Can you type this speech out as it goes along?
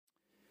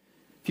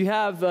If you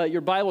have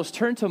your Bibles,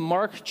 turn to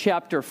Mark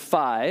chapter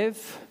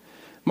 5.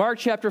 Mark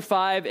chapter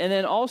 5, and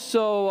then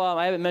also,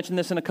 I haven't mentioned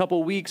this in a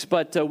couple weeks,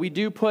 but we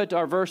do put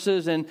our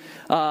verses and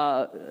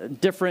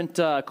different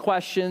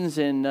questions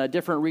and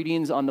different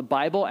readings on the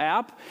Bible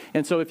app.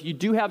 And so if you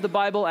do have the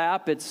Bible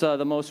app, it's one of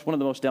the most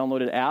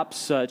downloaded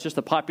apps. It's just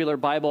a popular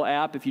Bible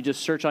app. If you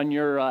just search on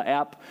your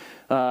app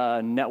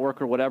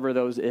network or whatever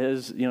those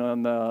is,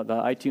 on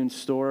the iTunes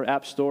store,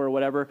 App Store or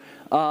whatever,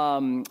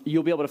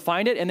 you'll be able to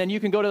find it. And then you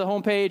can go to the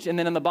homepage, and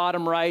then on the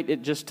bottom right,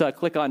 it just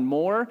click on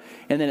More,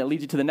 and then it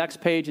leads you to the next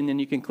page, and then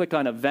you can click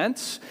on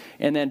Events.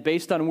 And then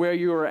based on where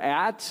you are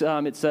at,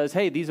 it says,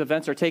 hey, these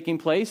events are taking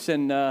place,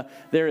 and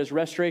there is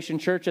Restoration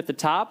Church at the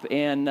top.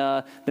 And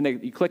then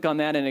you click on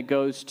that, and it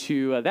goes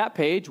to that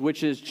page,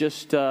 which is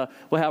just, we'll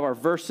have our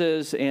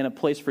verses and a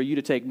place for you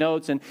to take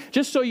notes. And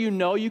just so you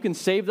know, you can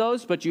save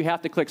those, but you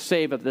have to click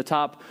Save at the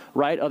top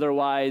right.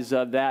 Otherwise,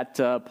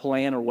 that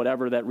plan or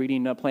whatever, that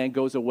reading plan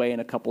goes away in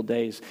a couple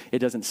days. It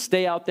doesn't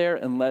stay out there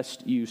unless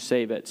you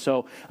save it.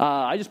 So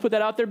I just put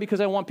that out there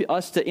because I want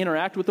us to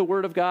interact with the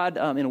Word of God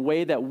in a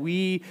way that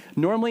we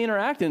normally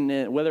interact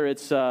in, whether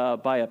it's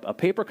by a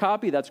paper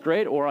copy, that's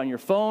great, or on your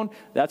phone,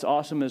 that's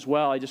awesome as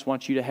well. I just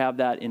want you to have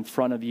that in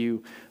front of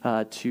you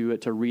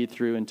to read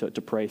through and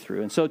to pray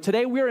through. And so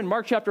today we're in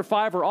Mark chapter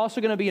 5. We're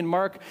also going to be in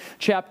Mark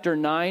chapter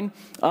 9.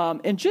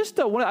 And just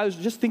I was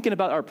just thinking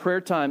about our prayer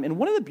time, and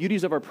one of the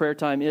beauties of our prayer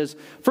time is,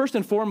 first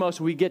and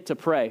foremost, we get to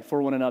pray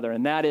for one another,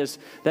 and that is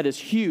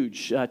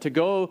huge, to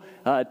go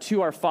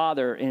to our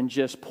Father and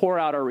just pour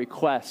out our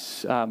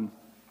requests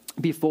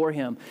before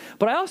Him.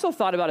 But I also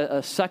thought about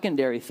a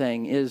secondary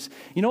thing is,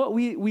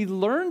 we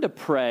learn to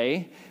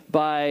pray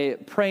by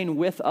praying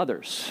with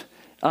others.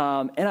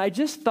 And I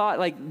just thought,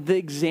 the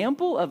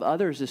example of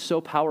others is so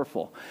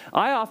powerful.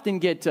 I often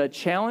get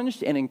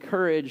challenged and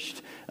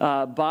encouraged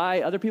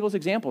by other people's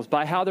examples,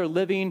 by how they're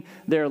living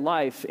their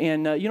life.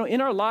 And, in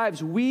our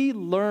lives, we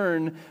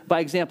learn by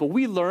example.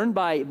 We learn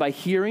by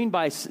hearing,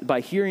 by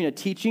hearing a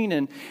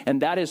teaching,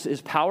 and that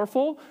is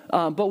powerful.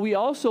 But we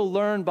also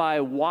learn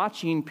by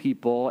watching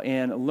people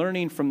and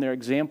learning from their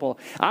example.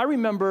 I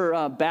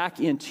remember back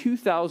in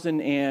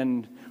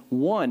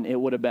 2001, it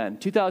would have been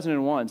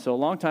 2001, so a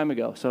long time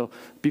ago, so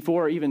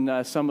before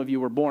even some of you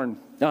were born.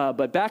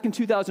 But back in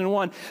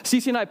 2001,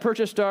 Cece and I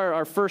purchased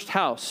our first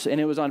house, and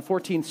it was on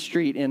 14th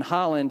Street in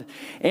Holland.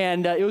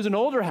 And it was an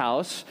older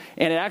house,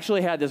 and it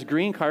actually had this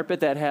green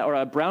carpet or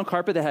a brown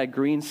carpet that had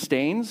green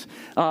stains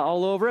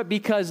all over it,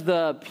 because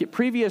the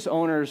previous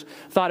owners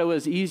thought it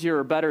was easier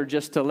or better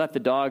just to let the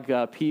dog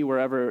pee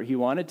wherever he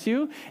wanted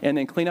to, and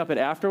then clean up it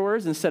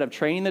afterwards instead of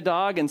training the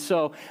dog. And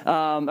so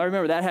I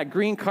remember that had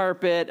green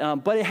carpet,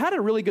 but it had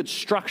a really good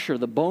structure.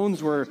 The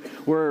bones were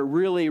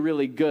really,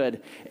 really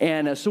good.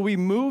 And so we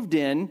moved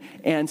in.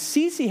 And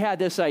Cece had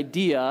this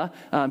idea.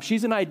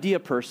 She's an idea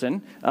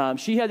person.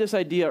 She had this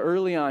idea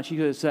early on.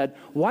 She said,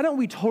 why don't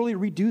we totally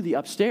redo the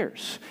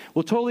upstairs?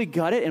 We'll totally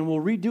gut it and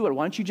we'll redo it.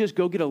 Why don't you just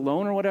go get a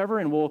loan or whatever,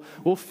 and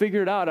we'll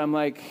figure it out. I'm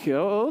like,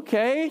 oh,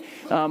 okay.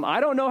 I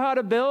don't know how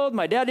to build.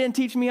 My dad didn't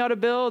teach me how to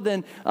build.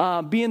 And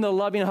being the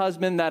loving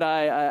husband that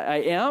I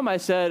am, I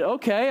said,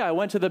 okay. I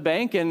went to the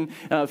bank and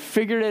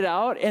figured it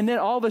out. And then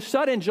all of a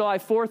sudden, July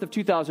 4th of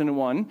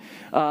 2001,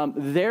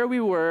 there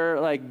we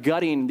were,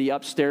 gutting the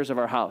upstairs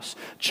of our house,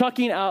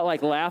 chucking out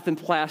lath and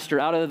plaster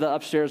out of the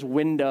upstairs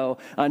window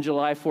on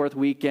July 4th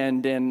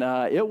weekend, and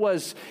it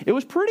was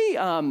pretty.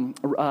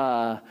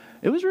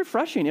 It was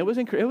refreshing. It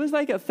was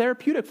like a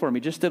therapeutic for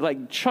me just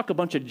to chuck a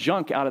bunch of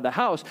junk out of the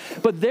house.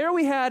 But there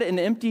we had an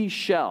empty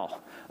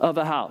shell of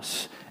a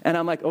house, and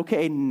I'm like,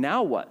 okay,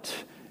 now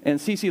what? And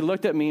Cece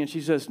looked at me and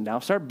she says, now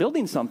start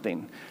building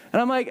something.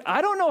 And I'm like, I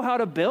don't know how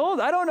to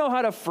build. I don't know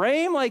how to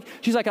frame.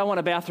 She's like, I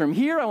want a bathroom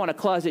here. I want a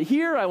closet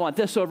here. I want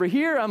this over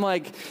here. I'm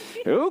like,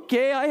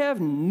 okay, I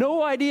have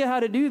no idea how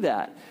to do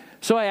that.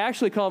 So I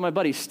actually called my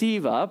buddy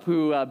Steve up,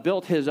 who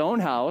built his own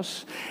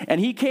house,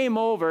 and he came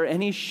over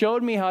and he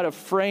showed me how to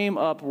frame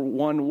up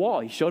one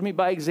wall. He showed me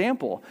by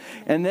example.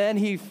 And then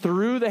he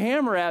threw the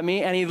hammer at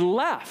me and he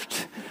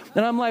left.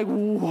 And I'm like,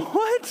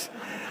 what?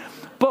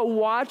 But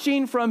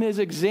watching from his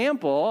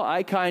example,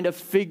 I kind of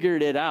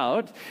figured it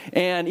out.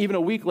 And even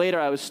a week later,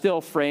 I was still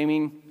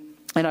framing.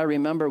 And I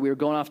remember we were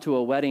going off to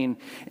a wedding,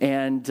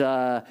 and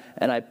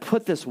I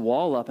put this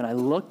wall up, and I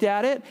looked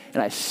at it,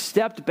 and I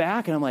stepped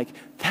back, and I'm like,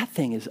 that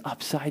thing is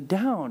upside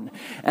down.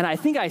 And I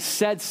think I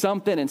said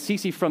something, and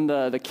Cece from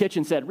the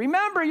kitchen said,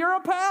 remember, you're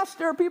a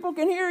pastor. People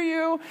can hear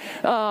you.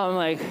 I'm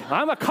like,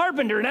 I'm a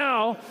carpenter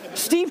now.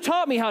 Steve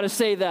taught me how to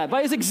say that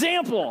by his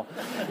example.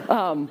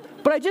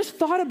 But I just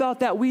thought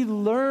about that. We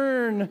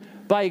learn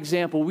by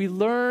example. We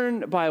learn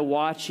by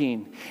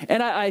watching.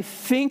 And I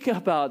think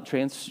about,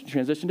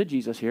 transition to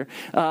Jesus here,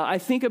 I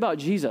think about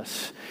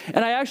Jesus.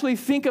 And I actually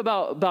think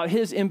about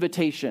his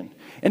invitation.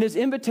 And his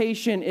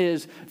invitation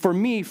is, for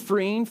me,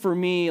 freeing, for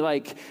me,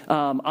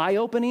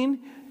 eye-opening.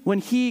 When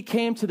he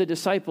came to the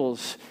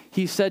disciples,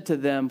 he said to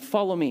them,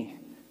 follow me,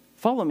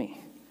 follow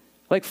me.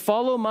 Like,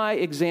 follow my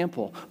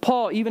example.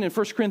 Paul, even in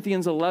 1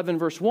 Corinthians 11,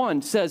 verse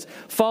 1, says,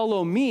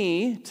 follow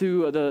me,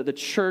 to the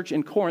church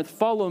in Corinth,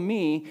 follow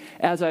me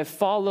as I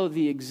follow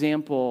the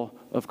example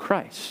of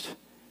Christ.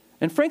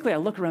 And frankly, I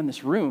look around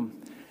this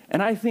room,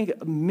 and I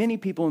think many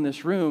people in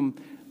this room,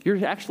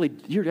 you're actually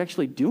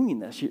doing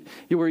this.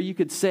 Where you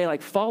could say,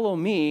 like, follow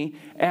me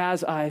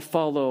as I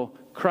follow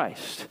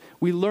Christ.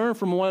 We learn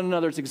from one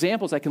another's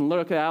examples. I can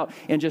look out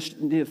and just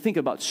think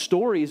about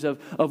stories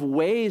of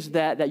ways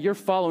that you're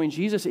following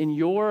Jesus in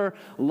your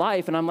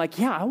life. And I'm like,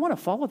 yeah, I want to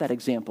follow that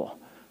example.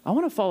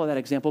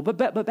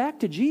 But back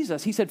to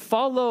Jesus. He said,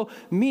 follow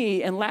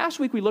me. And last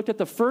week we looked at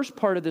the first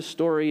part of this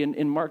story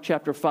in Mark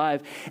chapter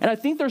 5. And I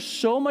think there's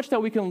so much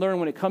that we can learn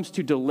when it comes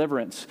to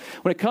deliverance.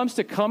 When it comes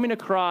to coming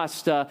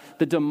across the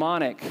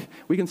demonic,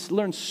 we can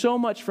learn so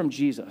much from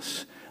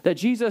Jesus. That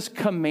Jesus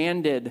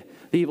commanded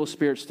the evil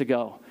spirits to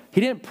go.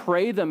 He didn't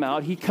pray them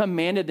out. He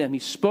commanded them. He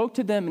spoke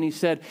to them and he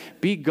said,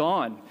 be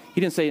gone. He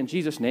didn't say in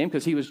Jesus' name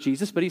because he was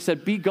Jesus, but he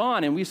said, be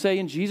gone. And we say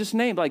in Jesus'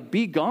 name, like,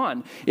 be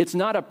gone. It's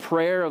not a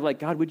prayer of like,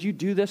 God, would you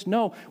do this?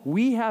 No,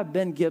 we have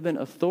been given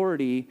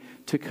authority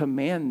to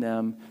command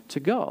them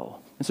to go.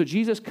 And so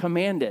Jesus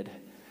commanded.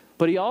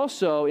 But he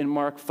also, in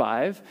Mark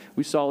 5,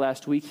 we saw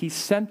last week, he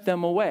sent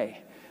them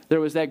away. There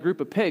was that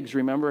group of pigs,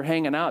 remember,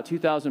 hanging out,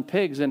 2,000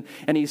 pigs, and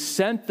he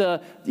sent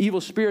the evil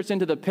spirits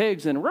into the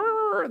pigs, and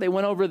they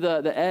went over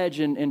the edge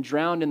and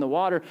drowned in the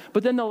water.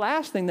 But then the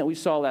last thing that we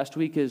saw last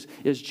week is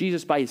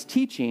Jesus, by his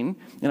teaching,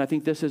 and I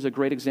think this is a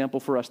great example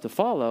for us to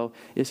follow,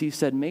 is he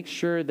said, make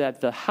sure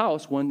that the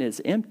house, when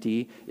it's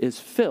empty, is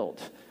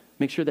filled.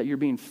 Make sure that you're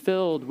being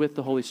filled with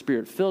the Holy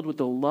Spirit, filled with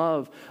the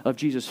love of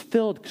Jesus,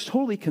 filled,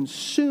 totally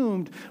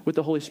consumed with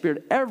the Holy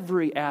Spirit,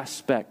 every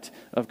aspect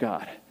of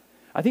God.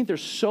 I think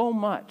there's so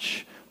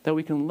much that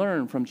we can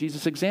learn from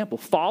Jesus' example,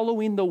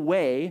 following the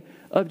way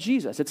of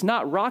Jesus. It's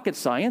not rocket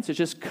science. It's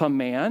just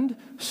command,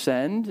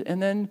 send,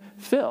 and then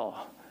fill.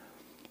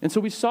 And so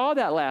we saw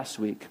that last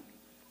week.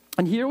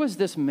 And here was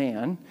this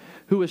man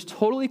who was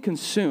totally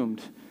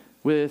consumed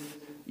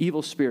with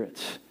evil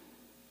spirits.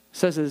 It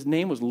says his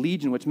name was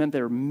Legion, which meant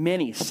there were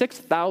many,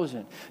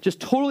 6,000. Just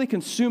totally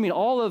consuming.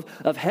 All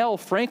of hell,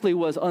 frankly,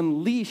 was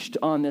unleashed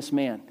on this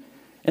man.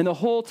 And the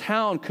whole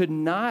town could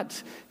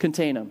not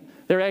contain him.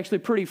 They're actually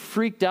pretty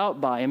freaked out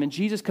by him. And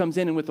Jesus comes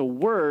in, and with a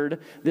word,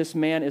 this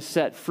man is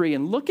set free.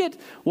 And look at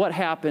what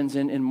happens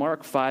in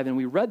Mark 5. And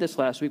we read this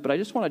last week, but I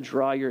just want to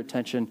draw your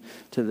attention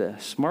to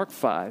this. Mark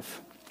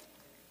 5,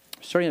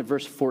 starting at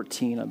verse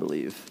 14, I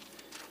believe.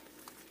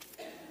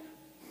 It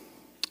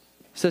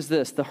says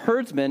this, the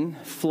herdsmen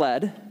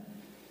fled.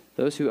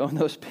 Those who own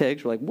those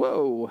pigs were like,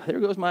 whoa,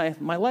 there goes my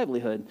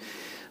livelihood.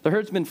 The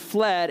herdsmen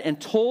fled and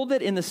told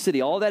it in the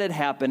city, all that had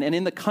happened, and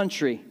in the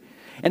country.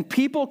 And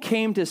people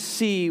came to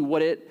see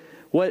what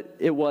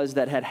it was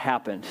that had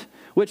happened,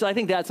 which I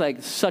think that's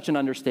like such an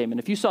understatement.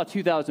 If you saw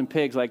 2,000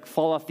 pigs like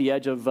fall off the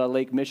edge of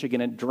Lake Michigan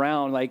and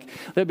drown, like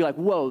they'd be like,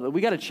 whoa, we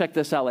got to check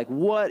this out. Like,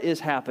 what is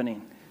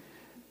happening?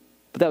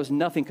 But that was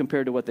nothing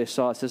compared to what they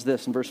saw. It says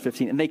this in verse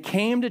 15. And they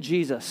came to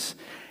Jesus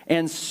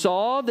and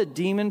saw the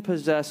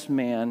demon-possessed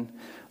man,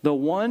 the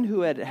one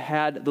who had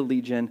had the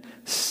legion,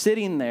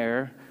 sitting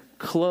there,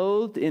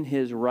 clothed in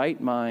his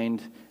right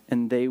mind,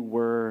 and they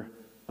were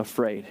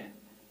afraid.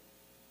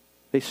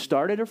 They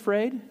started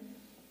afraid. In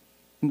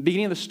the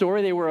beginning of the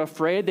story, they were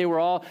afraid. They were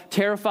all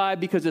terrified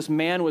because this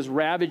man was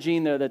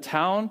ravaging the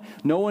town.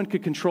 No one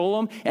could control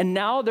him. And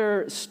now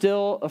they're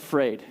still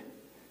afraid.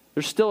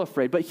 They're still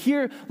afraid. But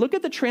here, look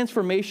at the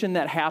transformation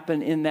that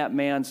happened in that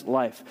man's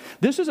life.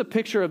 This is a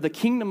picture of the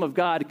kingdom of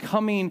God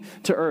coming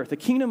to earth, the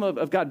kingdom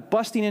of God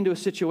busting into a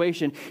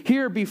situation.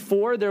 Here,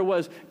 before, there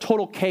was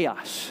total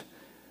chaos.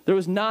 There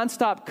was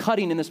nonstop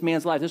cutting in this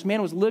man's life. This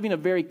man was living a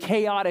very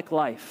chaotic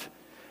life.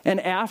 And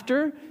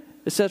after,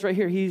 it says right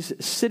here, he's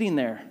sitting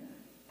there,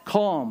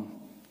 calm,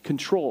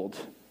 controlled.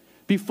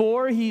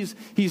 Before, he's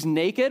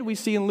naked. We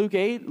see in Luke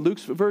 8,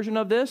 Luke's version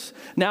of this.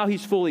 Now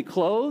he's fully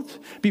clothed.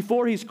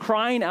 Before, he's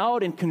crying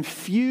out and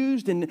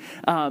confused and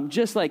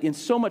just like in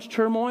so much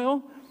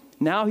turmoil.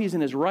 Now he's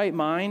in his right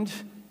mind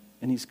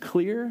and he's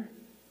clear.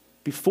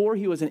 Before,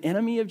 he was an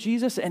enemy of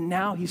Jesus, and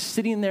now he's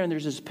sitting there, and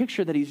there's this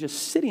picture that he's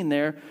just sitting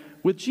there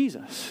with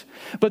Jesus.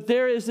 But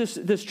there is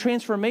this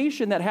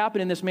transformation that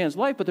happened in this man's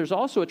life, but there's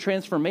also a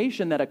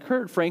transformation that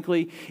occurred,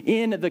 frankly,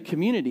 in the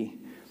community.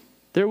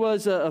 There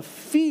was a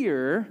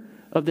fear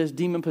of this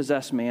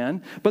demon-possessed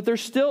man, but they're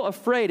still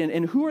afraid.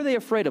 And who are they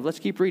afraid of? Let's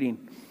keep reading.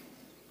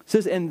 It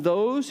says, and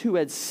those who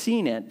had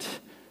seen it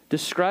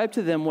described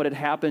to them what had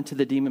happened to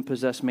the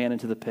demon-possessed man and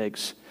to the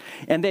pigs.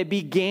 And they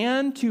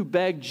began to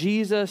beg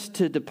Jesus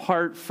to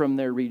depart from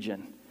their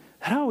region.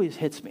 That always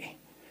hits me.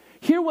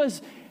 Here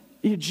was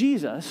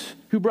Jesus,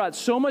 who brought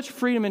so much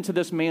freedom into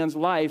this man's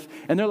life,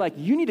 and they're like,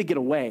 you need to get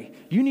away.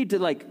 You need to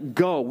like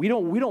go. We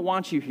don't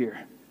want you here.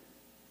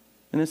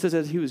 And it says,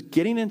 as he was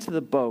getting into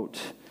the boat,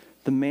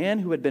 the man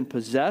who had been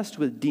possessed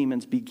with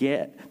demons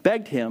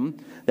begged him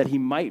that he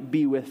might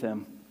be with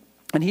him.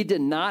 And he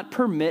did not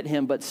permit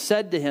him, but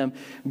said to him,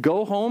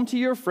 go home to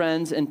your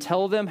friends and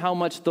tell them how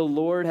much the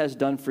Lord has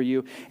done for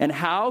you and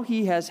how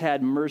he has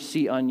had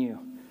mercy on you.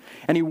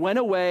 And he went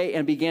away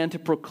and began to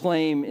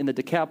proclaim in the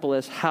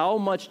Decapolis how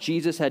much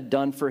Jesus had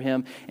done for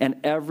him, and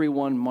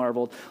everyone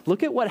marveled.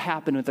 Look at what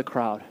happened with the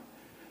crowd.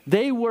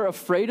 They were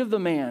afraid of the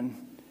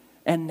man,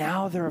 and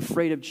now they're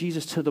afraid of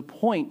Jesus to the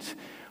point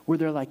where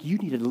they're like, you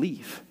need to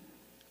leave,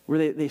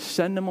 where they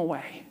send him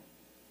away.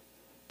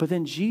 But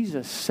then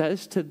Jesus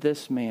says to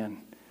this man,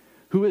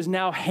 who is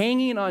now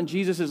hanging on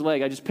Jesus'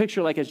 leg. I just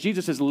picture like as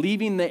Jesus is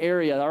leaving the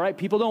area. All right,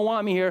 people don't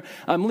want me here.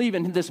 I'm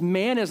leaving. This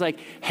man is like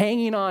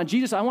hanging on.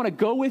 Jesus, I want to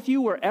go with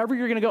you wherever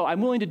you're going to go.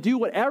 I'm willing to do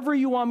whatever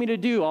you want me to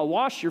do. I'll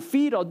wash your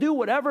feet. I'll do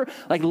whatever.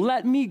 Like,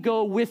 let me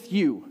go with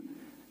you.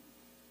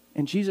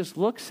 And Jesus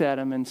looks at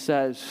him and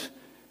says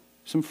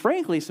some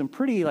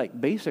pretty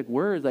like basic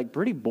words, like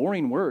pretty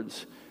boring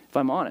words, if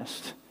I'm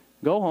honest.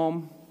 Go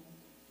home.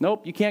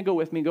 Nope, you can't go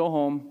with me. Go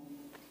home.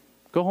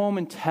 Go home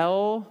and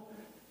tell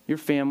your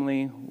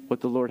family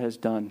what the Lord has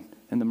done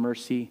and the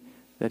mercy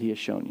that he has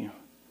shown you.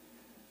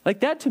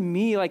 Like that to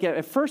me, like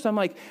at first I'm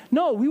like,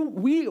 no,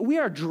 we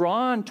are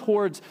drawn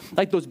towards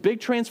like those big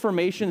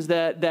transformations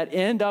that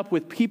end up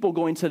with people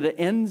going to the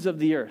ends of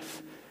the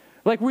earth.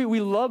 Like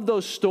we love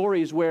those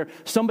stories where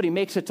somebody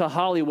makes it to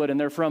Hollywood and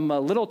they're from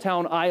little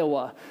town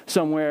Iowa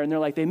somewhere and they're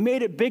like, they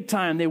made it big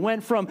time. They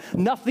went from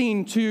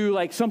nothing to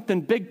like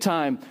something big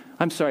time.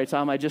 I'm sorry,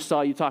 Tom, I just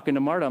saw you talking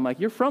to Marta. I'm like,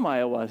 you're from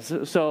Iowa.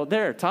 So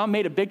there, Tom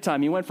made it big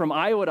time. He went from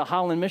Iowa to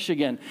Holland,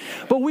 Michigan.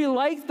 But we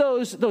like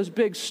those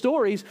big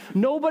stories.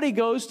 Nobody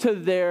goes to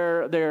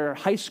their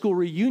high school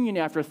reunion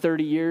after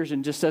 30 years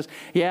and just says,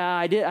 yeah,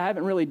 I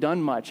haven't really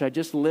done much. I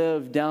just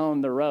live down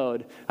the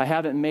road. I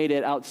haven't made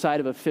it outside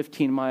of a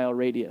 15-mile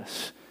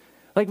radius.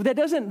 Like that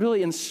doesn't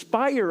really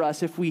inspire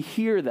us if we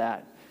hear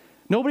that.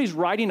 Nobody's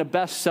writing a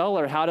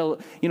bestseller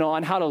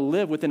on how to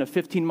live within a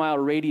 15-mile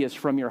radius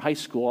from your high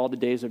school all the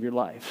days of your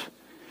life.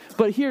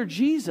 But here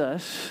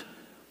Jesus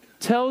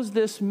tells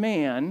this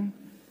man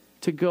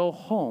to go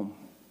home.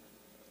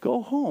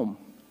 Go home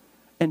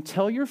and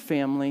tell your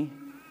family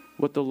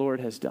what the Lord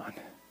has done.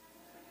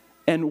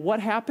 And what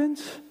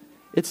happens?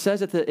 It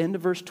says at the end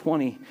of verse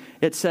 20,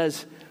 it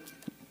says,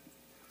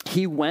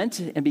 he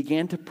went and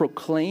began to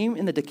proclaim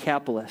in the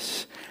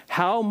Decapolis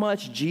how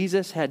much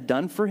Jesus had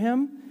done for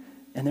him.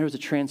 And there was a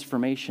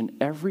transformation.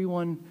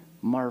 Everyone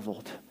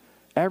marveled.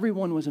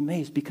 Everyone was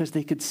amazed because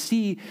they could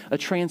see a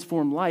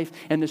transformed life.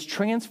 And this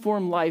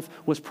transformed life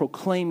was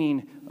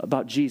proclaiming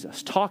about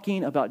Jesus,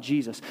 talking about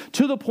Jesus.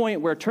 To the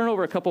point where, turn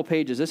over a couple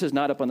pages. This is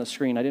not up on the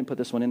screen. I didn't put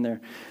this one in there.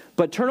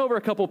 But turn over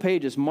a couple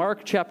pages.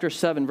 Mark chapter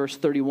 7, verse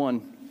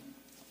 31.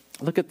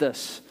 Look at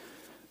this.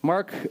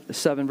 Mark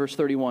 7, verse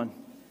 31.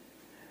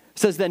 It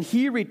says, then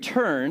he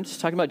returned,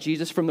 talking about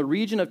Jesus, from the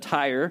region of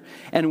Tyre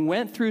and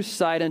went through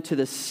Sidon to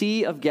the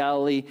Sea of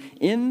Galilee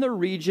in the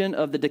region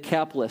of the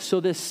Decapolis. So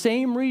this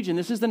same region,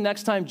 this is the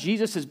next time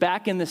Jesus is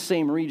back in this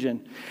same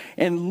region.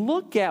 And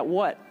look at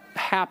what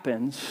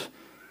happens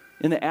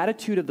in the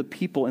attitude of the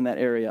people in that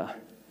area.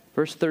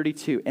 Verse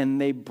 32, and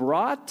they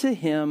brought to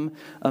him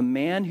a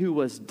man who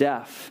was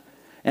deaf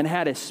and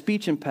had a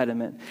speech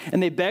impediment.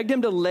 And they begged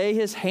him to lay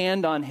his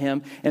hand on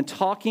him, and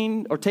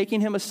taking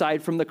him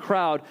aside from the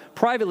crowd,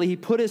 privately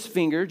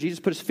Jesus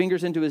put his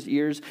fingers into his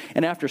ears,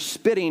 and after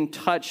spitting,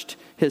 touched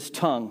his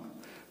tongue.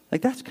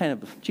 Like that's kind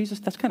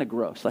of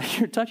gross. Like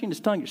you're touching his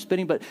tongue, you're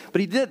spitting, but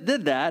he did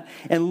that.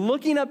 And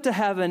looking up to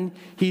heaven,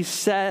 he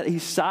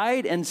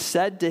sighed and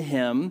said to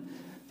him,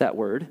 that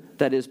word,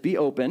 that is, be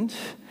opened.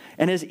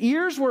 And his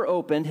ears were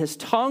opened, his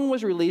tongue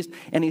was released,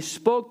 and he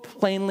spoke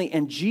plainly.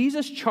 And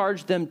Jesus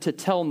charged them to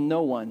tell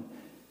no one,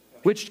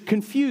 which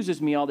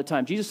confuses me all the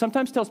time. Jesus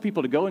sometimes tells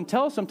people to go and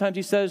tell. Sometimes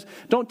he says,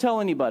 don't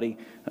tell anybody.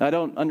 I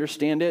don't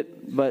understand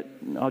it, but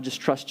I'll just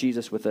trust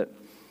Jesus with it.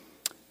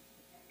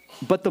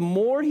 But the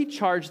more he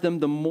charged them,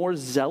 the more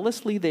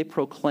zealously they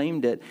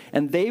proclaimed it.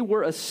 And they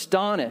were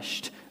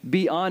astonished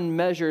beyond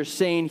measure,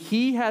 saying,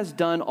 he has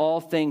done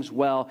all things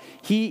well.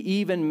 He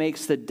even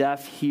makes the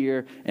deaf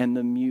hear and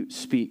the mute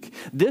speak.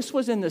 This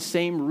was in the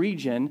same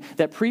region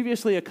that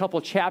previously, a couple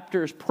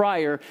chapters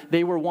prior,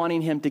 they were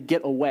wanting him to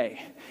get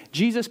away.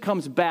 Jesus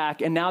comes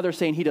back, and now they're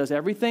saying he does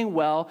everything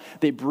well.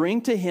 They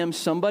bring to him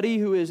somebody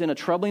who is in a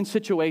troubling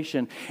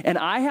situation. And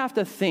I have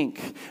to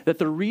think that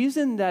the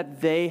reason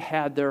that they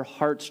had their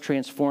hearts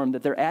transformed,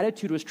 that their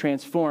attitude was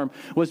transformed,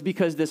 was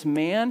because this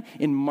man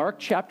in Mark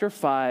chapter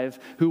 5,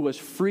 who was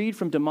freed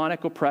from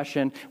demonic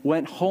oppression,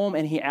 went home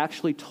and he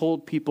actually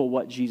told people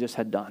what Jesus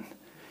had done.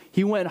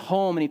 He went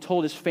home and he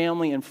told his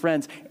family and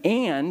friends,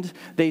 and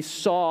they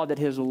saw that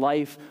his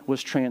life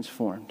was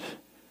transformed.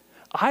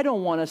 I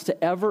don't want us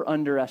to ever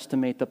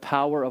underestimate the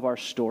power of our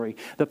story,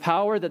 the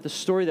power that the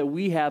story that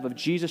we have of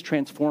Jesus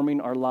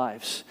transforming our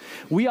lives.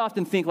 We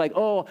often think like,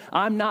 oh,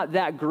 I'm not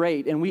that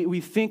great. And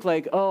we think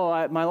like,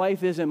 oh, my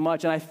life isn't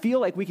much. And I feel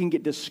like we can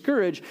get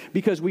discouraged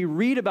because we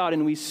read about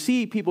and we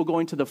see people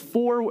going to the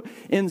four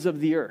ends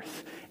of the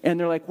earth. And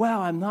they're like,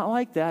 well, I'm not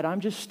like that. I'm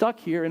just stuck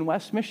here in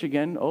West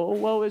Michigan. Oh,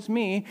 woe is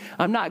me.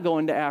 I'm not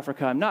going to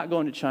Africa. I'm not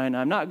going to China.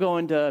 I'm not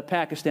going to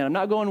Pakistan. I'm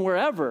not going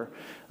wherever.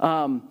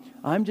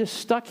 I'm just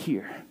stuck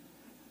here.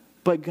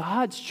 But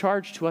God's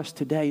charge to us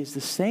today is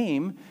the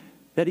same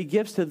that he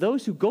gives to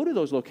those who go to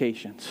those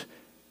locations.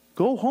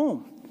 Go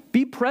home.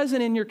 Be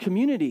present in your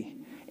community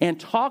and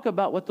talk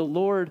about what the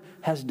Lord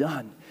has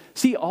done.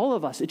 See, all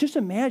of us, just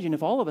imagine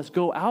if all of us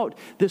go out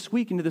this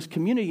week into this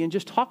community and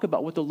just talk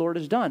about what the Lord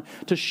has done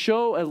to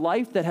show a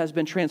life that has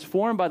been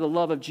transformed by the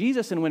love of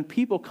Jesus. And when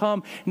people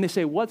come and they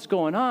say, what's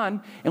going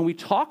on? And we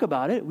talk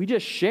about it, we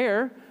just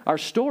share our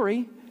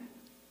story.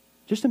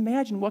 Just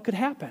imagine what could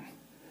happen.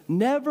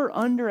 Never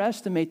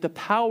underestimate the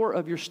power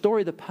of your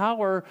story, the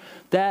power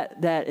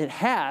that it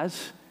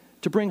has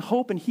to bring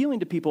hope and healing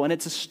to people. And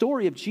it's a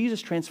story of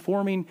Jesus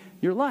transforming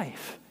your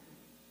life.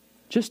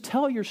 Just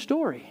tell your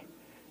story.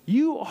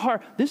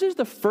 This is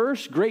the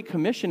first Great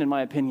Commission, in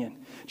my opinion.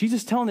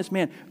 Jesus telling this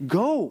man,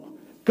 go.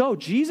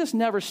 Jesus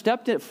never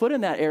stepped foot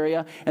in that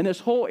area, and this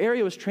whole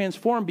area was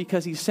transformed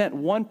because he sent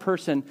one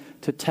person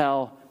to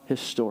tell his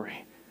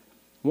story.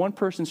 One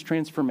person's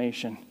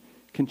transformation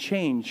can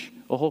change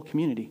a whole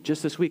community.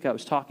 Just this week, I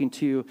was talking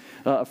to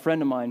a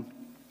friend of mine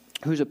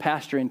who's a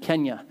pastor in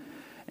Kenya.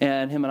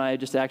 And him and I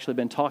had just actually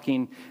been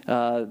talking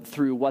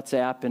through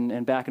WhatsApp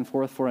and back and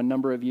forth for a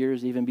number of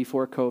years, even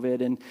before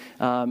COVID.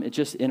 And it's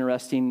just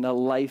interesting,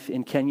 life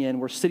in Kenya.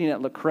 And we're sitting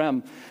at La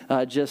Creme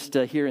just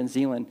here in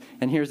Zeeland.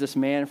 And here's this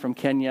man from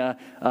Kenya.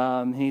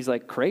 And he's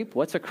like, crepe?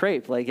 What's a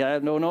crepe? Like, I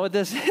don't know what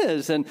this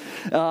is. And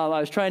I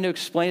was trying to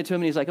explain it to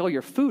him. And he's like, oh,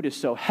 your food is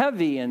so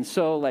heavy and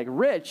so like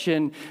rich.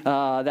 And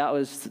that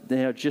was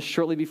just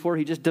shortly before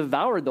he just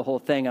devoured the whole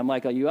thing. I'm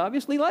like, oh, you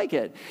obviously like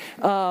it.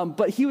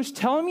 But he was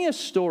telling me a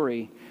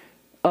story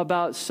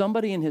about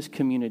somebody in his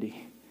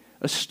community,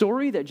 a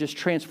story that just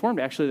transformed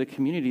actually the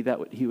community that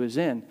he was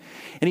in.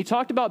 And he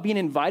talked about being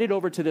invited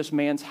over to this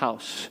man's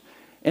house.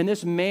 And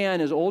this man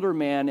is an older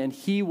man, and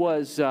he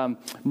was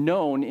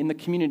known in the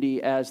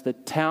community as the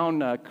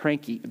town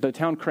crank.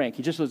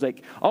 He just was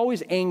like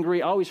always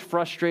angry, always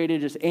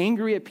frustrated, just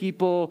angry at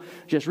people,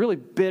 just really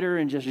bitter,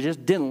 and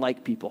just didn't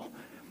like people.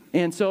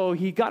 And so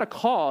he got a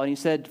call, and he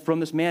said from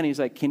this man, he's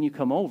like, can you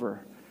come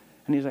over?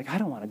 And he's like, I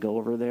don't want to go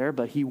over there,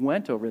 but he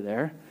went over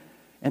there.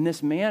 And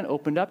this man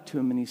opened up to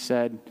him and he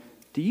said,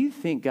 do you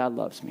think God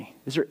loves me?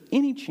 Is there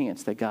any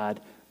chance that God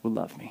will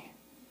love me?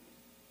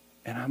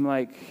 And I'm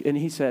like, and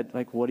he said,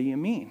 like, what do you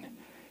mean?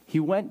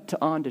 He went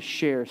on to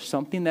share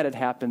something that had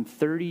happened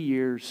 30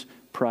 years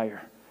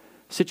prior.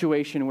 A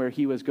situation where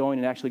he was going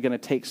and actually going to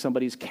take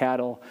somebody's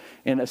cattle,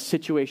 and a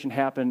situation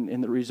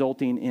happened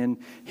resulting in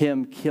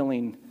him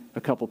killing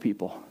a couple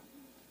people.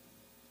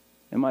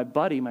 And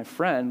my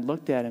friend,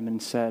 looked at him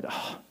and said,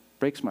 oh,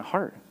 breaks my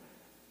heart.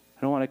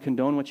 I don't want to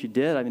condone what you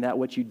did. I mean,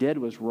 what you did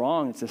was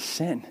wrong. It's a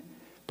sin.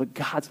 But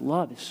God's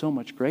love is so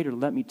much greater.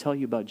 Let me tell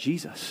you about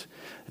Jesus.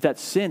 That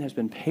sin has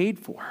been paid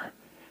for.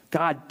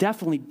 God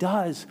definitely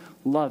does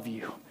love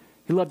you.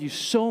 He loved you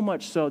so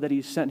much so that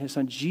he sent his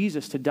son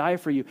Jesus to die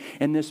for you.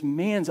 And this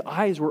man's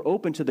eyes were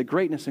open to the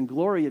greatness and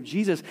glory of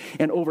Jesus.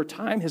 And over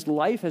time, his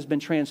life has been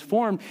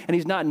transformed. And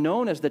he's not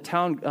known as the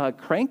town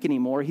crank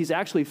anymore. He's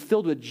actually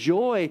filled with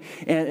joy.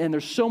 And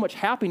there's so much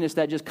happiness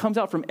that just comes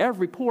out from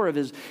every pore of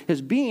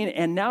his being.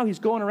 And now he's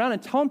going around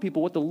and telling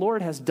people what the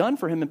Lord has done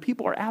for him. And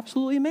people are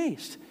absolutely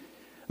amazed.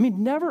 I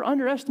mean, never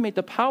underestimate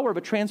the power of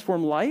a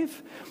transformed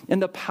life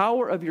and the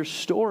power of your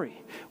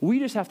story. We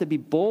just have to be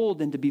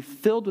bold and to be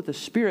filled with the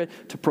Spirit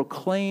to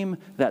proclaim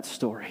that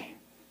story,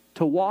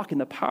 to walk in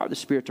the power of the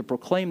Spirit to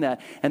proclaim that.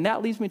 And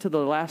that leads me to the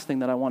last thing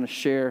that I want to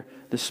share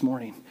this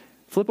morning.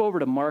 Flip over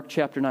to Mark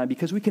chapter 9,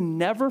 because we can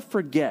never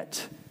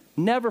forget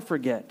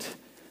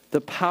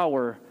the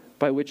power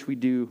by which we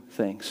do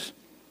things.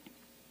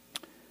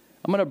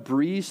 I'm going to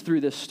breeze through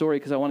this story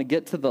because I want to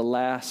get to the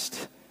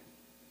last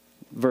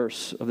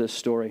verse of this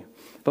story.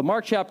 But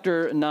Mark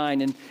chapter 9,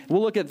 and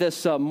we'll look at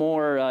this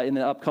more in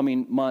the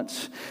upcoming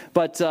months.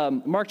 But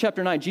Mark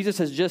chapter 9, Jesus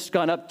has just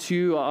gone up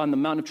on the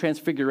Mount of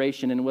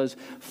Transfiguration, and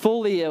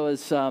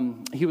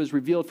he was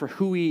revealed for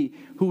who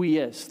he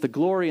is. The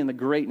glory and the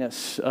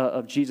greatness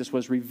of Jesus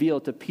was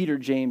revealed to Peter,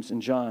 James,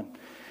 and John.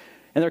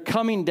 And they're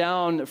coming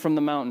down from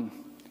the mountain,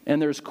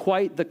 and there's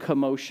quite the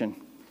commotion.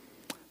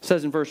 It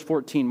says in verse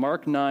 14,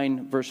 Mark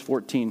 9, verse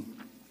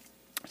 14.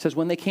 It says,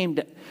 when they came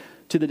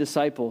to the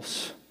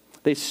disciples,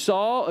 they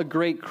saw a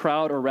great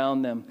crowd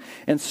around them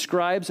and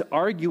scribes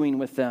arguing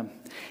with them.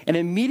 And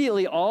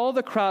immediately all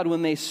the crowd,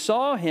 when they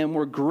saw him,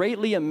 were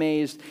greatly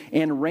amazed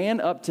and ran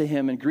up to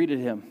him and greeted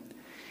him.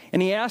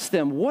 And he asked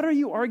them, what are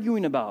you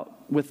arguing about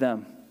with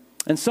them?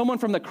 And someone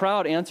from the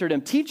crowd answered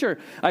him, "Teacher,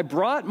 I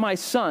brought my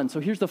son."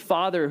 So here's the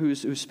father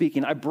who's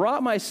speaking. "I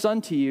brought my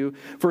son to you,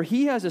 for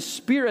he has a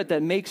spirit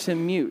that makes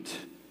him mute.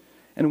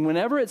 And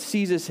whenever it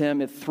seizes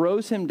him, it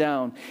throws him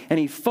down, and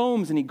he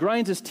foams and he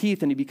grinds his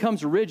teeth and he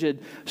becomes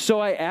rigid.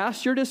 So I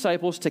asked your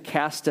disciples to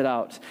cast it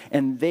out,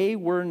 and they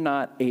were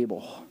not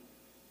able."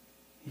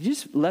 You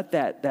just let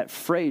that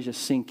phrase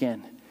just sink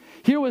in.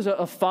 Here was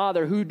a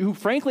father who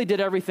frankly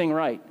did everything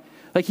right.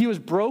 Like, he was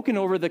broken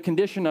over the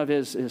condition of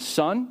his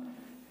son.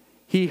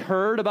 He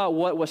heard about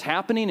what was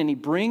happening, and he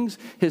brings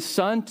his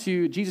son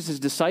to Jesus'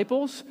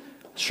 disciples.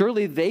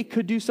 Surely they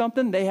could do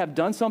something. They have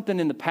done something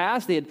in the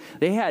past.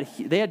 They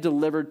had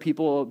delivered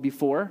people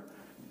before.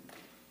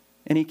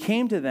 And he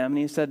came to them and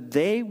he said,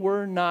 they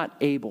were not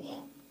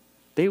able.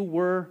 They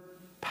were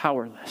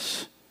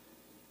powerless.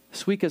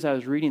 This week as I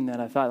was reading that,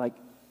 I thought, like,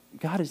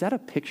 God, is that a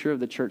picture of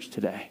the church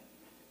today?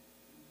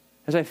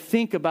 As I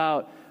think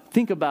about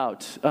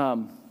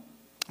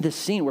this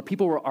scene where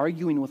people were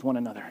arguing with one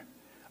another.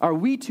 Are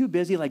we too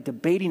busy like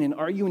debating and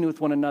arguing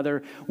with one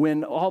another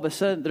when all of a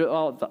sudden,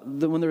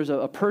 when there's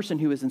a person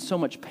who is in so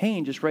much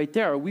pain just right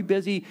there? Are we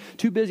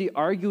too busy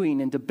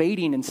arguing and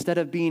debating instead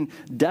of being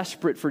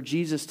desperate for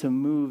Jesus to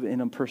move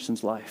in a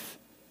person's life?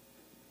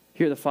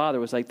 Here the father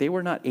was like, they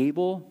were not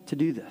able to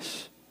do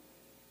this.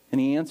 And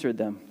he answered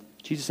them.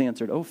 Jesus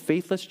answered, "O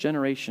faithless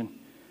generation,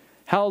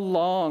 how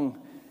long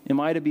am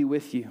I to be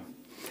with you?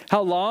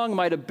 How long am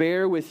I to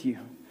bear with you?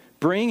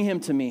 Bring him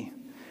to me."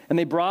 And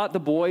they brought the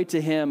boy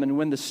to him, and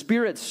when the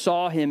spirit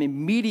saw him,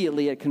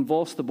 immediately it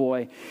convulsed the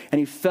boy, and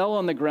he fell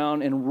on the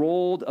ground and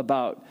rolled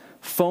about,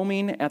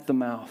 foaming at the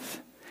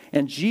mouth.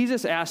 And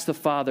Jesus asked the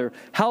father,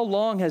 "How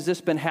long has this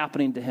been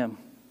happening to him?"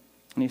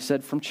 And he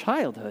said, "From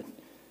childhood.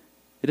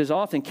 It has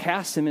often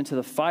cast him into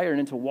the fire and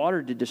into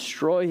water to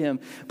destroy him.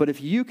 But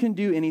if you can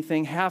do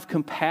anything, have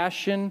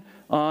compassion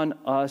on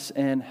us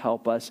and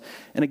help us."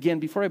 And again,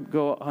 before I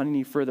go on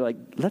any further, like,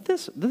 let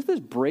this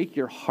break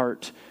your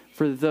heart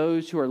for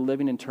those who are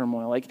living in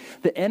turmoil. Like,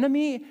 the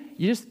enemy,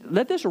 you just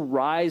let this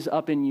rise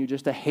up in you,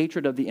 just a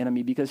hatred of the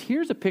enemy. Because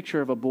here's a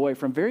picture of a boy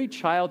from very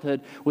childhood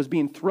was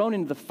being thrown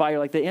into the fire.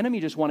 Like, the enemy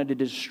just wanted to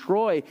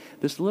destroy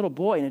this little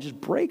boy, and it just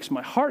breaks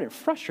my heart. It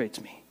frustrates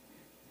me.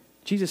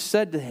 Jesus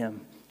said to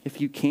him, "If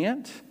you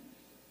can't,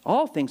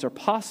 all things are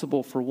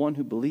possible for one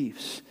who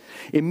believes."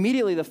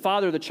 Immediately the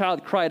father of the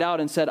child cried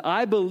out and said,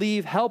 "I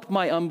believe, help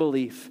my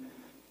unbelief."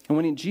 And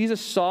when Jesus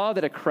saw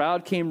that a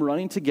crowd came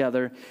running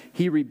together,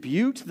 he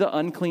rebuked the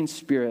unclean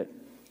spirit,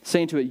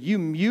 saying to it, "You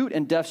mute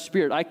and deaf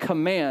spirit, I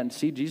command."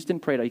 See, Jesus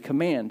didn't pray it.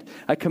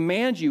 I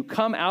command you,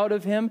 come out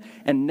of him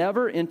and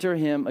never enter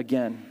him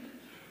again.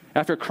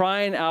 After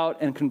crying out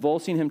and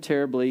convulsing him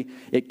terribly,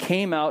 it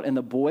came out, and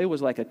the boy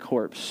was like a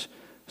corpse,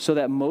 so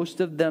that most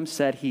of them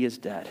said, "He is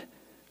dead."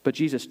 But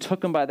Jesus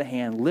took him by the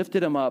hand,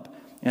 lifted him up,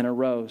 and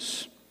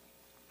arose.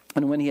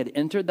 And when he had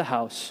entered the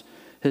house,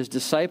 his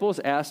disciples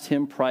asked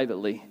him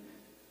privately,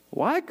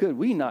 "Why could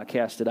we not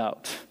cast it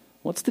out?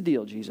 What's the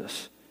deal,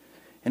 Jesus?"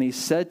 And he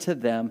said to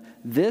them,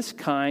 "This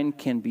kind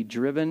cannot be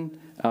driven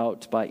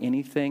out by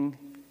anything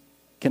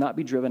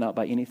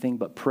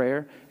but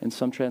prayer." And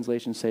some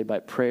translations say by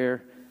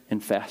prayer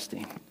and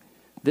fasting.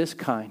 This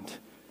kind.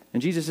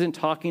 And Jesus isn't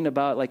talking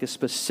about like a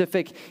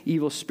specific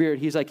evil spirit.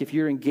 He's like, if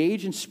you're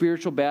engaged in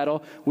spiritual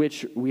battle,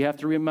 which we have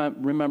to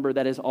remember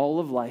that is all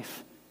of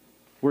life.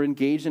 We're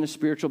engaged in a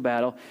spiritual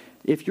battle.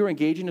 If you're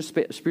engaged in a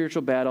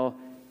spiritual battle,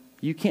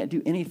 you can't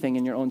do anything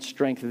in your own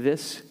strength.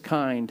 This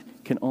kind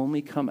can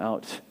only come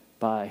out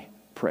by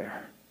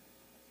prayer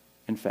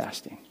and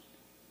fasting.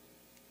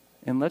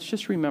 And let's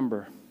just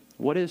remember,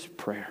 what is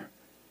prayer?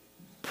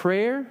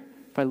 Prayer,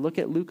 if I look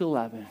at Luke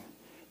 11,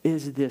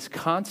 is this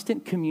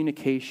constant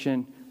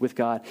communication with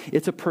God.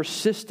 It's a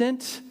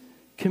persistent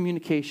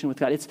communication with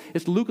God.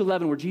 It's Luke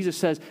 11 where Jesus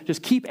says,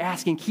 just keep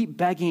asking, keep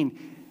begging.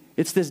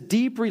 It's this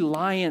deep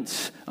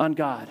reliance on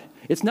God.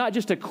 It's not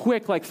just a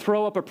quick, like,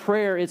 throw up a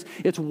prayer.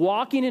 It's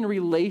walking in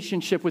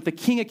relationship with the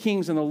King of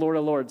Kings and the Lord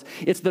of Lords.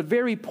 It's the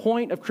very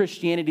point of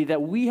Christianity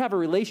that we have a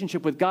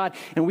relationship with God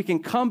and we can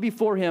come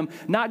before him,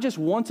 not just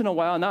once in a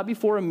while, not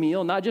before a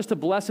meal, not just to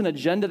bless an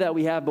agenda that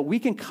we have, but we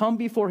can come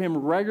before him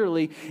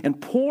regularly and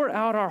pour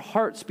out our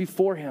hearts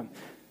before him,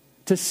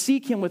 to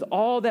seek him with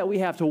all that we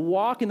have, to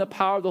walk in the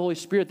power of the Holy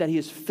Spirit that he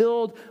has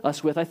filled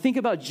us with. I think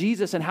about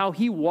Jesus and how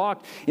he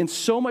walked in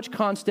so much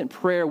constant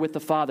prayer with the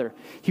Father.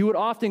 He would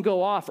often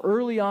go off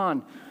early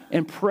on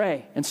and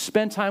pray and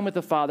spend time with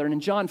the Father. And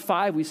in John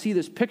 5, we see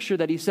this picture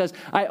that he says,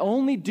 "I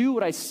only do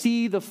what I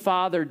see the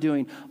Father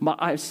doing.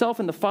 Myself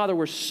and the Father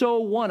were so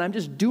one. I'm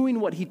just doing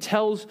what he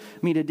tells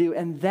me to do."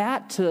 And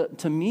that,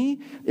 to me,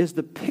 is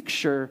the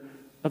picture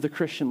of the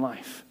Christian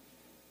life.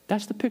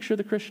 That's the picture of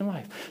the Christian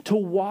life. To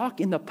walk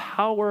in the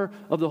power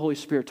of the Holy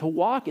Spirit. To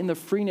walk in the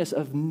freeness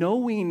of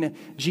knowing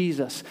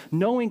Jesus.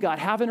 Knowing God.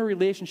 Having a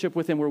relationship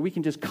with him where we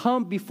can just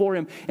come before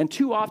him. And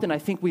too often I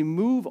think we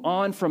move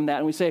on from that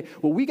and we say,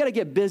 well, we got to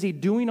get busy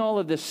doing all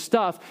of this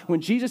stuff.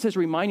 When Jesus is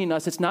reminding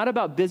us it's not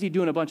about busy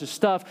doing a bunch of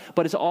stuff,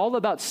 but it's all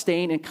about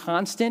staying in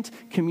constant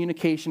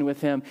communication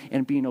with him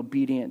and being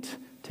obedient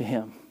to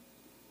him.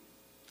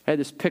 I had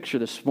this picture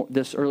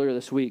this earlier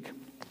this week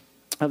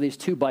of these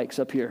two bikes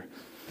up here.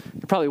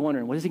 You're probably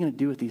wondering, what is he going to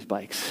do with these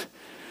bikes?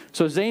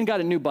 So Zane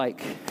got a new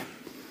bike.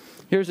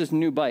 Here's this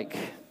new bike.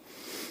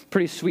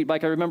 Pretty sweet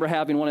bike. I remember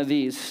having one of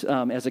these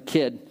as a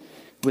kid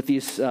with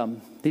these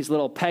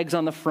little pegs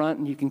on the front,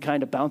 and you can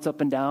kind of bounce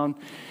up and down.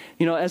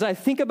 You know, as I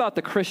think about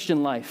the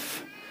Christian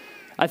life,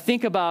 I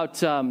think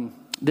about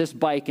this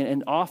bike,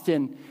 and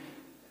often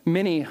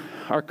many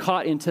are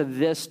caught into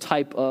this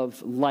type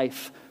of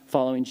life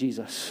following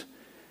Jesus.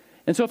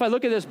 And so if I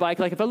look at this bike,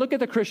 like if I look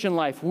at the Christian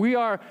life,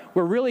 we're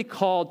really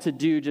called to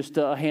do just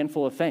a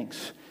handful of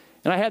things.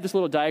 And I had this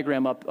little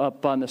diagram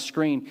up on the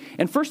screen.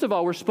 And first of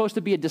all, we're supposed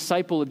to be a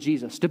disciple of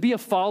Jesus, to be a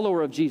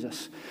follower of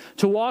Jesus,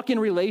 to walk in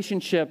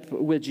relationship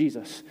with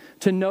Jesus,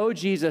 to know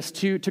Jesus,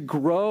 to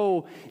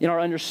grow in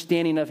our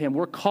understanding of him.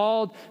 We're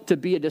called to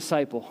be a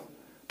disciple.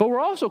 But we're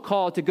also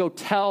called to go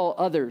tell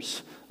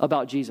others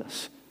about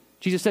Jesus.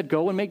 Jesus said,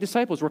 go and make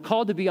disciples. We're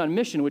called to be on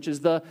mission, which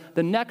is the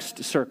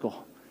next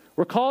circle.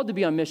 We're called to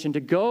be on mission,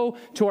 to go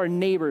to our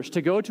neighbors,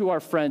 to go to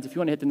our friends, if you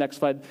want to hit the next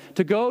slide,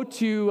 to go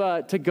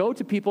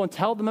to people and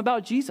tell them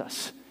about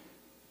Jesus.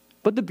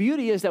 But the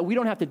beauty is that we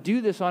don't have to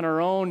do this on our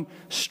own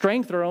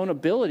strength or our own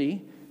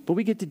ability, but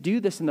we get to do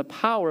this in the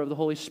power of the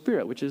Holy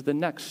Spirit, which is the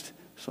next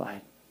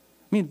slide.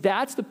 I mean,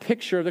 that's the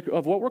picture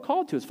of what we're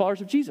called to as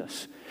followers of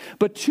Jesus.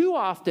 But too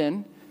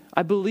often,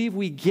 I believe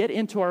we get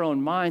into our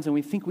own minds and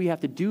we think we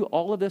have to do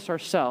all of this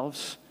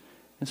ourselves.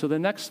 And so the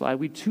next slide,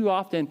 we too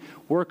often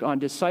work on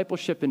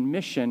discipleship and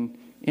mission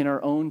in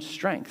our own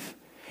strength.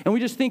 And we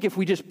just think if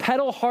we just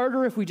pedal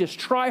harder, if we just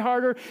try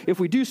harder, if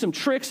we do some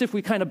tricks, if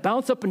we kind of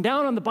bounce up and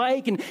down on the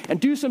bike and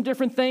do some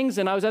different things.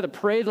 And I was at a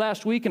parade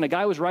last week and a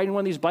guy was riding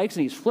one of these bikes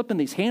and he's flipping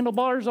these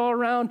handlebars all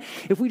around.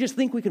 If we just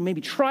think we can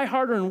maybe try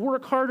harder and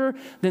work harder,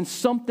 then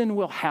something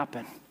will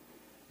happen.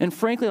 And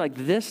frankly, like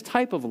this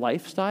type of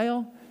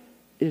lifestyle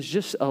is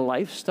just a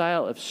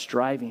lifestyle of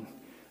striving,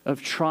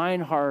 of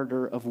trying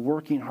harder, of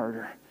working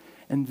harder.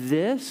 And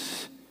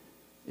this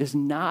is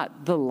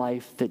not the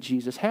life that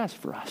Jesus has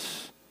for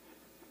us.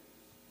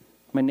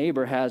 My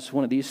neighbor has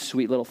one of these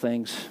sweet little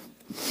things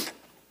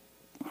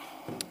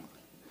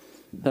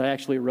that I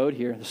actually wrote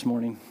here this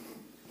morning.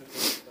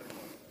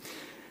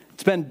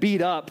 It's been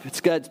beat up.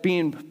 It's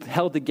being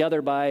held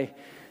together by,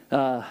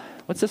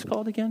 what's this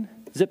called again?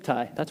 Zip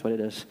tie. That's what it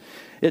is.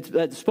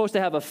 It's supposed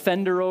to have a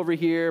fender over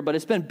here, but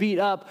it's been beat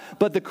up.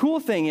 But the cool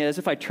thing is,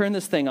 if I turn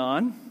this thing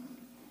on,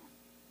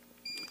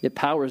 it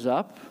powers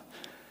up,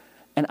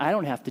 and I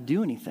don't have to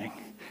do anything.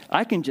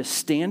 I can just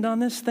stand on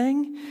this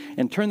thing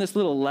and turn this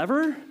little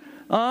lever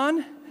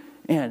on,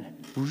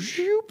 and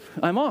whoop,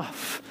 I'm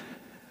off.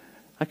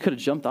 I could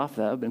have jumped off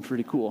that. That would have been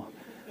pretty cool.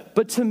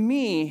 But to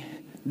me,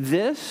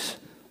 this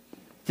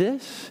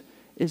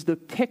is the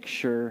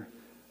picture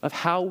of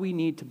how we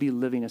need to be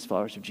living as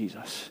followers of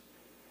Jesus.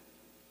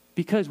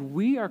 Because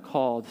we are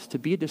called to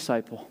be a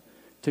disciple,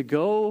 to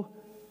go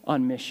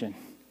on mission,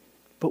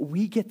 but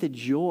we get the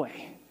joy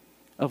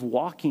of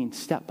walking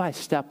step by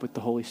step with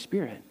the Holy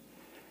Spirit.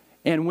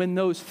 And when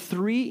those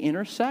three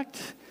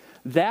intersect,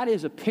 that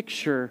is a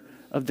picture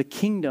of the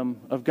kingdom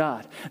of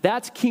God.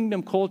 That's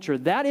kingdom culture.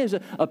 That is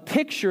a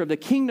picture of the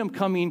kingdom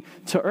coming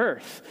to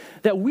earth.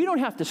 That we don't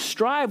have to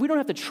strive. We don't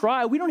have to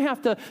try. We don't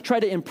have to try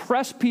to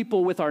impress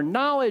people with our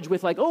knowledge,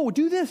 with like, oh,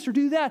 do this or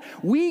do that.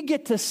 We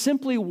get to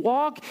simply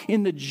walk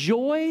in the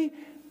joy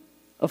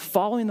of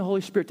following the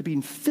Holy Spirit, to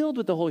being filled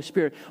with the Holy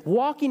Spirit,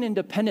 walking in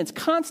dependence,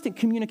 constant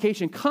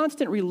communication,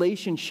 constant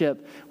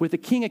relationship with the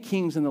King of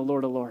Kings and the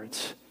Lord of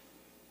Lords.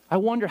 I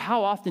wonder,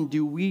 how often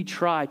do we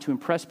try to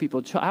impress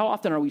people? How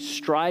often are we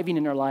striving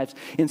in our lives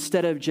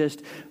instead of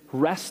just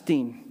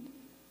resting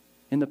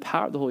in the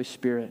power of the Holy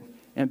Spirit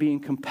and being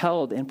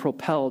compelled and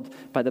propelled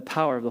by the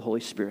power of the Holy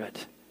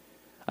Spirit?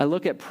 I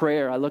look at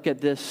prayer. I look at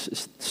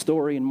this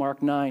story in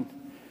Mark 9,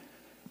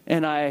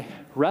 and I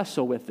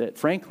wrestle with it,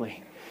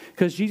 frankly,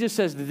 because Jesus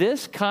says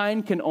this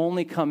kind can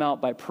only come out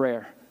by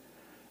prayer.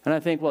 And I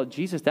think, well,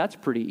 Jesus, that's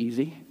pretty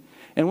easy.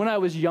 And when I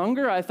was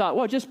younger, I thought,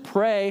 well, just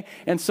pray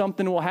and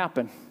something will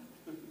happen.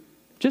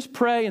 Just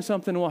pray and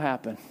something will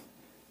happen.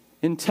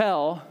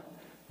 Until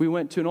we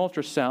went to an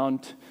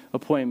ultrasound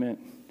appointment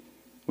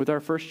with our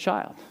first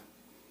child.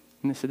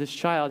 And they said, this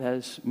child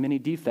has many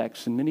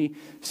defects and many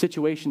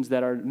situations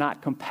that are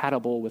not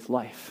compatible with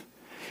life.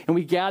 And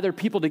we gathered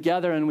people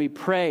together and we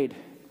prayed.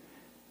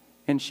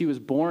 And she was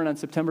born on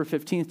September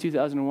 15th,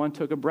 2001,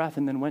 took a breath,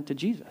 and then went to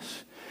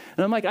Jesus.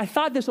 And I'm like, I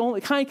thought this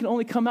can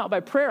only come out by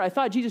prayer. I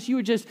thought, Jesus, you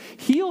would just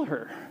heal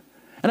her.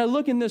 And I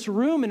look in this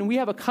room, and we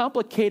have a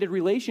complicated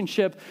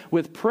relationship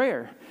with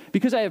prayer.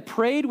 Because I have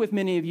prayed with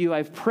many of you.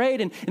 I've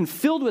prayed and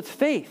filled with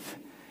faith,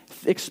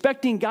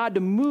 expecting God to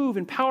move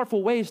in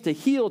powerful ways, to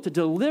heal, to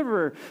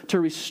deliver,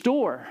 to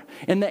restore.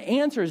 And the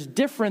answer is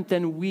different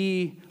than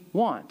we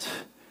want.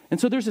 And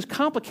so there's this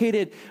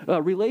complicated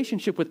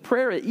relationship with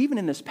prayer, even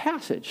in this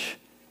passage.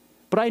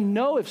 But I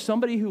know if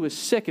somebody who is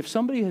sick, if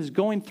somebody is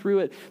going through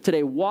it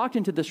today, walked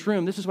into this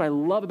room, this is what I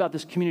love about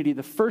this community.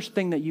 The first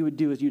thing that you would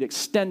do is you'd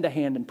extend a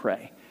hand and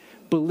pray.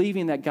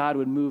 believing that God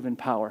would move in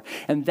power.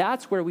 And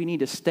that's where we need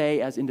to stay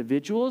as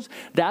individuals.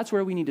 That's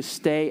where we need to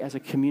stay as a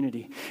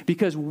community,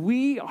 because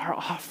we are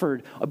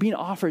being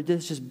offered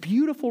this just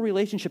beautiful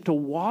relationship to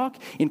walk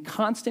in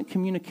constant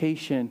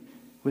communication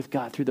with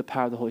God through the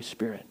power of the Holy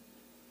Spirit.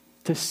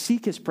 To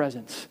seek his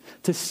presence,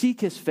 to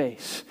seek his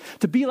face,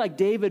 to be like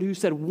David, who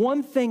said,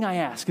 one thing I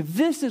ask,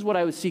 this is what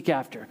I would seek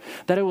after,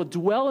 that I will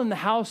dwell in the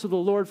house of the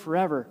Lord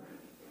forever.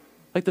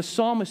 Like the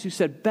psalmist who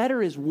said,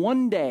 better is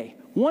one day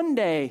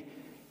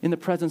in the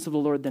presence of the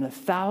Lord than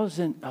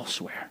 1,000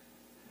 elsewhere.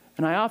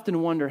 And I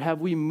often wonder,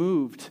 have we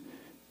moved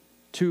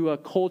to a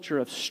culture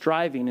of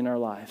striving in our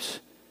lives,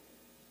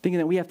 thinking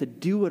that we have to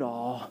do it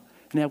all,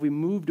 and have we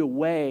moved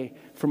away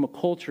from a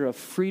culture of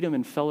freedom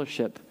and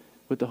fellowship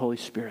with the Holy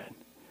Spirit?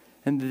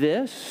 And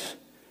this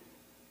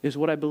is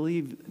what I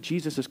believe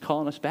Jesus is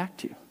calling us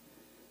back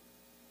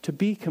to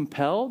be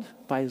compelled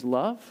by his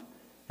love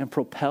and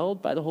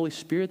propelled by the Holy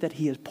Spirit that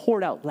he has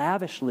poured out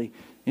lavishly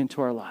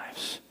into our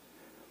lives.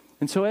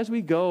 And so as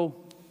we go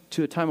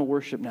to a time of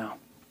worship now,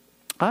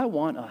 I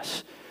want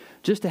us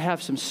just to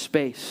have some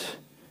space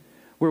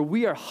where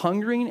we are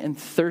hungering and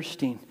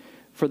thirsting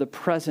for the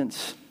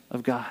presence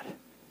of God,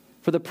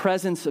 for the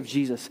presence of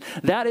Jesus.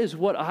 That is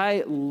what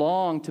I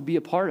long to be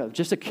a part of.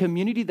 Just a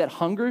community that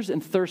hungers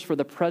and thirsts for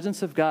the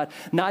presence of God,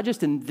 not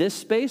just in this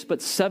space,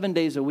 but 7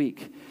 days a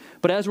week.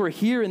 But as we're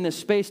here in this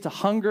space to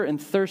hunger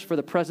and thirst for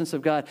the presence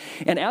of God.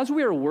 And as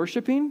we are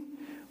worshiping,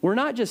 we're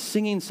not just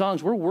singing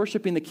songs. We're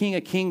worshiping the King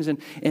of Kings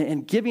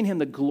and giving him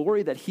the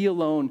glory that he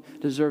alone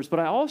deserves. But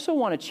I also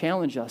want to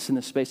challenge us in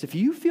this space. If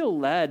you feel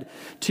led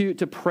to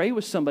pray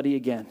with somebody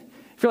again,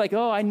 if you're like,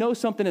 oh, I know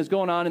something is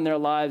going on in their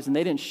lives and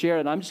they didn't share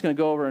it, I'm just going to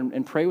go over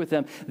and pray with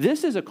them.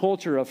 This is a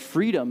culture of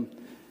freedom.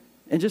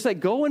 And just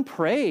like go and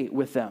pray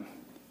with them.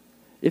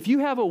 If you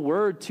have a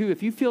word too,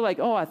 if you feel like,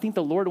 oh, I think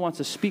the Lord wants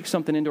to speak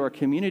something into our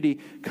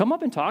community, come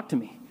up and talk to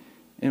me.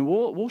 And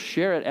we'll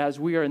share it as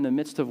we are in the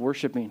midst of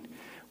worshiping.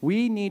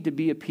 We need to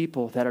be a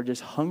people that are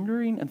just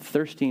hungering and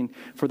thirsting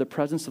for the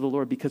presence of the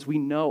Lord, because we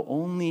know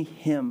only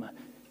him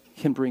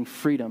can bring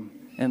freedom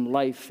and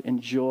life and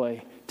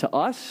joy to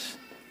us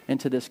and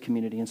to this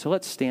community. And so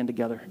let's stand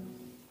together.